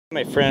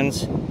My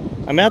friends,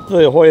 I'm at the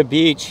La Jolla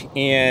Beach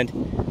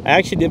and I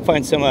actually did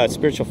find some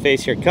spiritual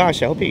face here.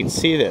 Gosh, I hope you can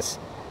see this.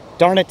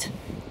 Darn it.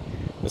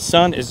 The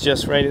sun is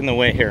just right in the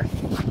way here.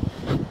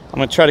 I'm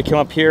going to try to come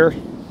up here,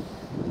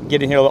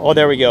 get in here. Oh,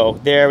 there we go.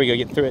 There we go,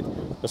 getting through it.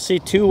 You'll see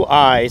two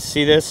eyes.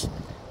 See this?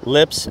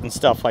 Lips and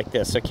stuff like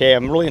this. Okay,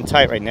 I'm really in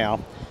tight right now.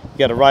 You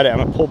got to ride it. I'm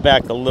going to pull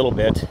back a little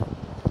bit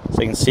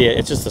so you can see it.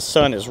 It's just the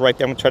sun is right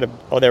there. I'm going to try to,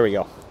 oh, there we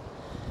go.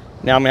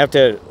 Now I'm going to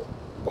have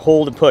to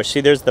hold and push.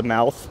 See, there's the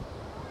mouth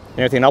and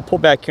everything. I'll pull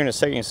back here in a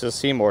second so you'll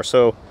see more.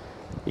 So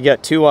you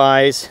got two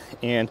eyes,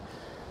 and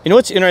you know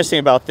what's interesting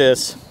about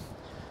this?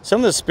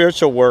 Some of the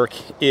spiritual work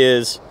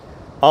is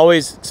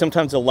always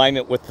sometimes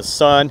alignment with the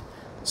sun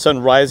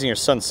rising or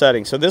sun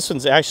setting. So this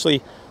one's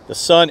actually, the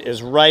sun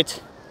is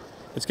right,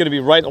 it's going to be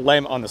right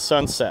alignment on the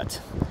sunset.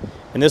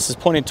 And this is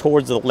pointing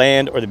towards the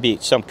land or the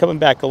beach. So I'm coming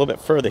back a little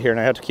bit further here, and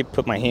I have to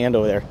put my hand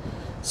over there.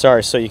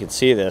 Sorry, so you can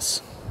see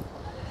this.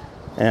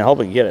 And I hope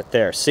we can get it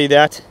there. See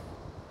that?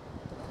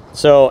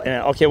 So,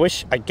 and okay,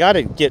 I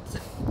gotta get,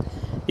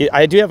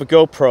 I do have a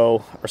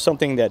GoPro or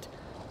something that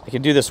I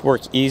can do this work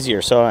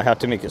easier, so I don't have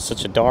to make it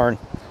such a darn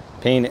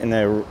pain in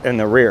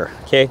the rear.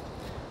 Okay,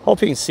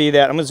 hope you can see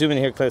that. I'm gonna zoom in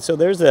here. So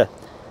there's the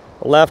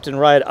left and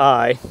right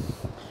eye.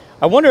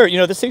 I wonder, you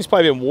know, this thing's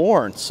probably been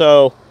worn,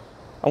 so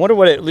I wonder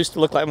what it used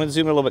to look like. I'm gonna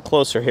zoom in a little bit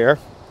closer here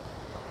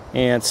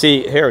and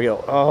see. Here we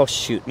go. Oh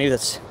shoot, maybe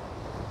that's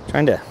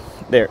trying to.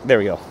 There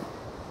we go.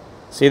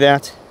 See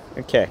that?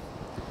 Okay.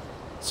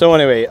 So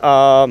anyway, so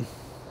I'm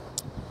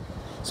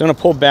gonna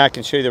pull back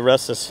and show you the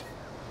rest of this.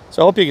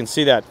 So I hope you can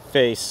see that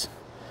face.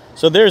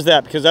 So there's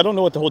that, because I don't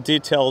know what the whole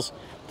details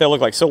that look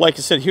like. So like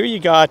I said, here you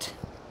got,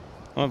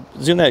 I'm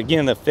gonna zoom that again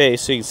in the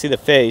face so you can see the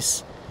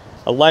face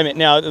alignment.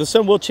 Now the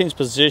sun will change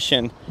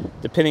position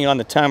depending on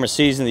the time or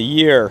season of the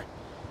year,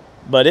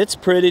 but it's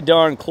pretty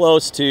darn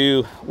close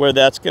to where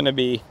that's gonna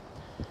be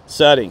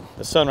setting.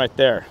 The sun right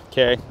there,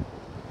 okay?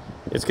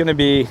 It's gonna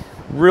be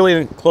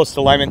really close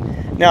to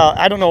alignment. Now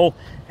I don't know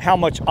how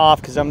much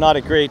off, because I'm not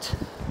great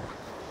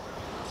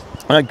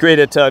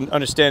at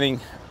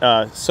understanding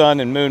sun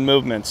and moon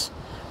movements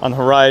on the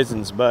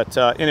horizons, but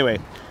anyway,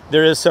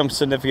 there is some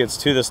significance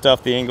to this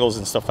stuff, the angles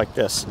and stuff like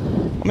this.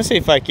 I'm gonna see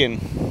if I can,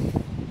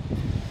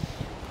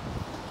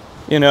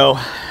 you know,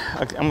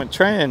 I'm gonna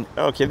try and,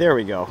 okay, there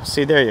we go.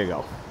 See, there you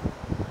go.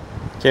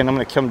 Okay, and I'm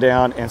gonna come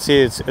down and see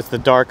it's the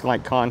dark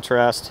light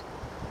contrast,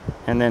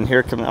 and then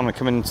here I'm gonna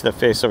come into the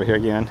face over here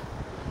again.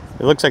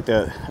 It looks like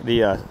the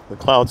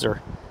clouds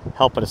are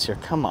helping us here.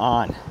 Come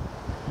on.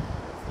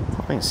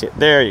 I can see it.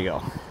 There you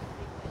go.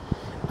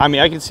 I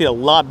mean, I can see a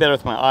lot better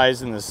with my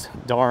eyes in this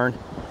darn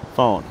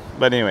phone.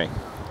 But anyway,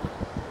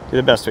 do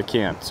the best we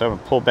can. So I'm going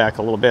to pull back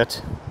a little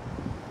bit,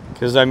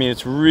 because I mean,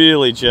 it's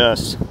really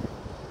just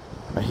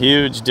a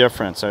huge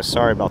difference. I'm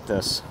sorry about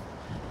this.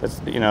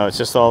 It's, you know, it's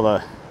just all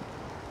the...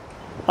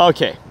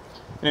 Okay.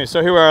 Anyway,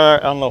 so here we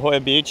are on La Jolla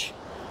Beach.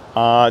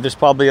 There's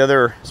probably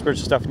other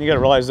spiritual stuff. And you got to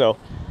realize, though,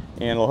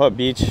 in La Jolla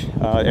Beach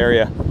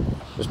area,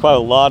 there's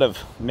probably a lot of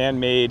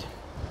man-made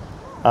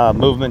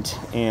movement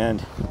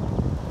and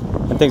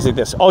things like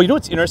this. Oh, you know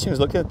what's interesting is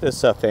looking at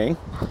this thing.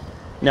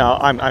 Now,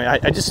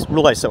 I just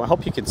realized something. I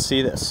hope you can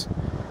see this.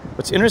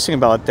 What's interesting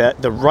about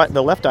that, the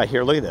left eye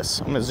here, look at this.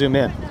 I'm going to zoom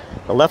in.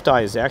 The left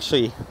eye is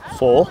actually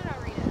full.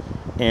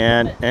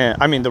 And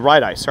I mean the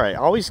right eye, sorry. I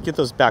always get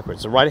those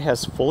backwards. The right eye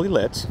has fully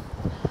lit,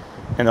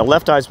 and the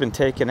left eye's been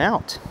taken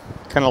out.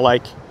 Kind of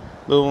like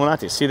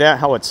Illuminati. See that?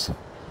 How it's,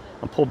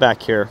 I'll pull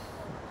back here.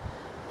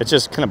 It's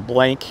just kind of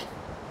blank.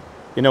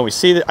 You know, I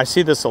see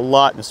this a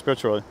lot in the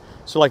spiritual world.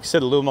 So like I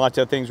said,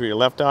 Illuminati things where your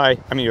left eye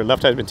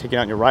has been taken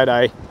out and your right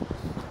eye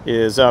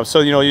is, so,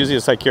 you know, usually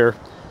it's like your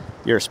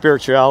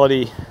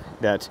spirituality,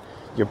 that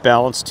your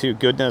balance to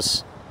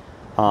goodness.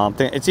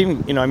 It's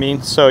even, you know what I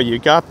mean? So you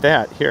got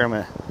that here. And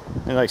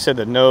like I said,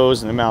 the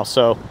nose and the mouth.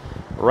 So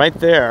right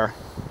there,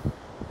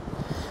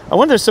 I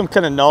wonder if there's some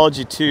kind of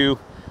analogy to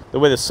the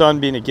way the sun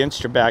being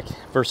against your back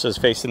versus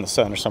facing the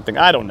sun or something.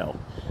 I don't know.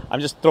 I'm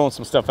just throwing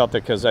some stuff out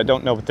there because I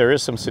don't know, but there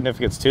is some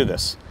significance to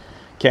this.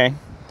 Okay,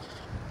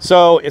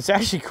 so it's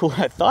actually cool.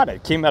 I thought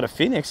it came out of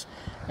Phoenix,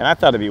 and I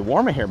thought it'd be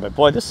warmer here, but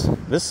boy, this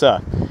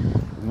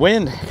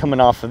wind coming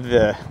off of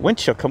the wind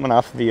chill coming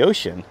off of the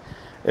ocean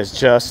is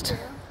just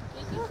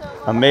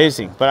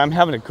amazing. But I'm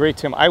having a great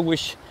time. I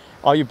wish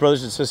all you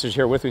brothers and sisters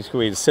here with me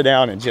could sit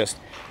down and just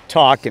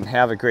talk and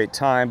have a great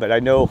time. But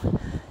I know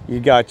you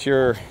got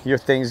your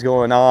things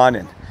going on,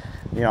 and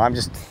you know, I'm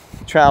just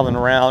traveling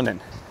around and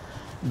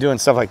doing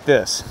stuff like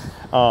this.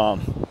 But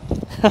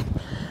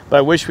I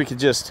wish we could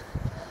just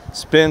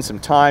spend some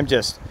time,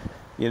 just,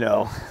 you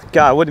know,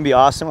 God, wouldn't it be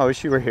awesome? I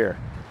wish you were here,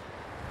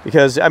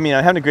 because I mean,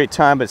 I'm having a great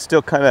time, but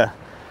still kind of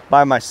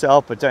by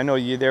myself. But I know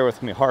you're there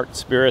with me, heart and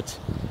spirit.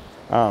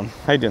 How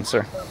you doing,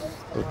 sir?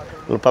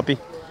 Little puppy.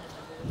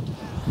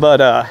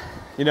 But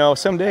you know,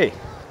 someday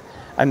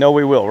I know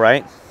we will,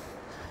 right?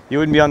 You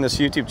wouldn't be on this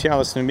YouTube channel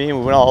listening to me, and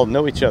we would all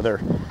know each other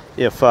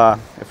if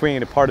we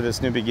ain't a part of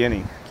this new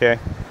beginning. Okay,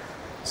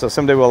 so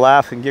someday we'll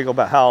laugh and giggle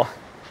about how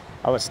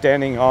I was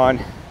standing on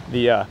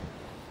the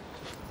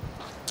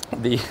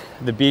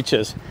the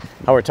beaches,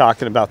 how we're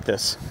talking about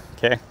this,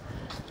 okay?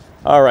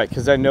 All right,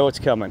 because I know it's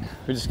coming.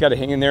 We just got to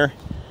hang in there,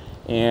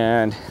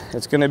 and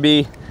it's gonna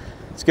be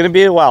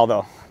a while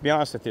though. To be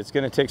honest with you, it's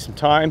gonna take some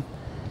time,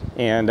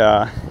 and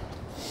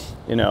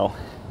you know,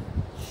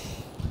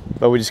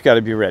 but we just got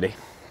to be ready,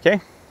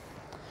 okay?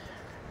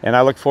 And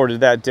I look forward to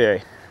that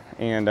day,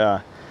 and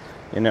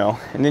you know,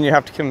 and then we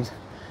have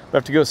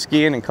to go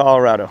skiing in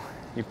Colorado.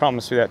 You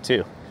promised me that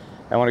too.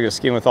 I want to go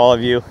skiing with all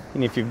of you,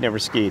 and if you've never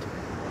skied,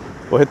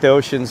 we'll hit the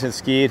oceans and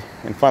skied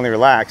and finally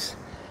relax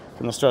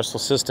from the stressful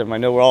system. I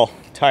know we're all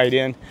tied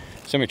in.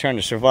 Somebody trying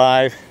to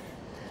survive.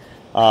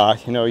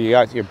 You know,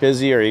 you're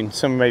busy, or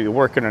some may be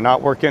working or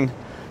not working.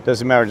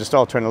 Doesn't matter. Just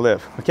all trying to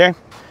live. Okay.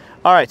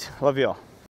 All right. Love you all.